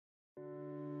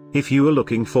If you are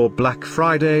looking for Black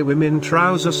Friday women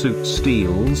trouser suit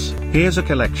steals, here's a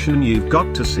collection you've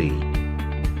got to see.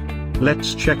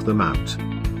 Let's check them out.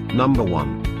 Number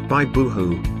 1, by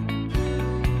Boohoo.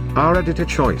 Our editor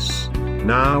choice,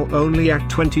 now only at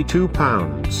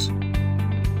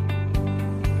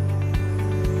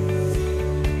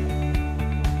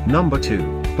 £22. Number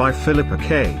 2, by Filippa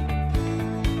K.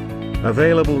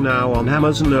 Available now on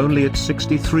Amazon only at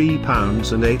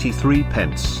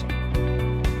 £63.83.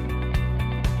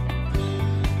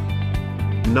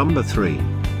 Number 3,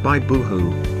 by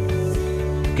Boohoo.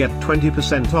 Get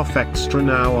 20% off extra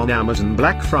now on Amazon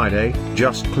Black Friday,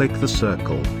 just click the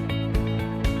circle.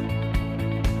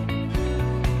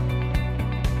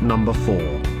 Number 4.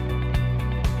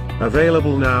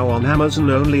 Available now on Amazon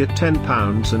only at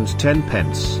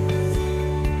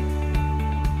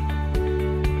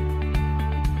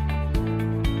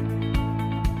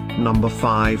 £10.10. Number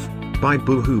 5, by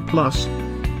Boohoo Plus.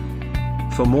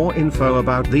 For more info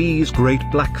about these great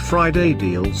Black Friday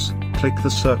deals, click the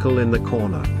circle in the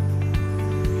corner.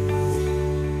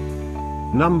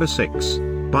 Number 6,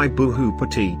 by Boohoo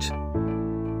Petite.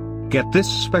 Get this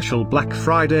special Black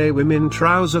Friday women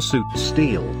trouser suit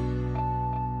steal.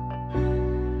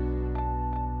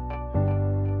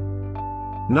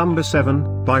 Number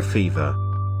 7, by Fever.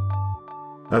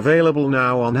 Available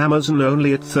now on Amazon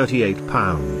only at £38.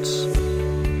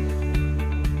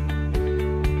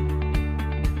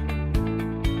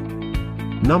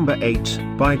 Number 8,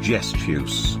 by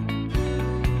Jumpsuit.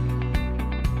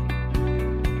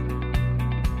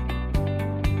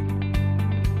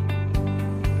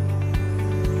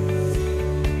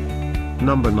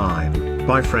 Number 9,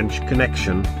 by French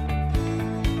Connection.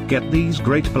 Get these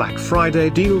great Black Friday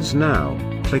deals now,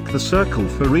 click the circle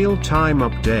for real-time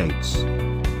updates.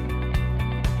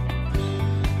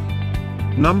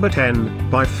 Number 10,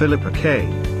 by Filippa K.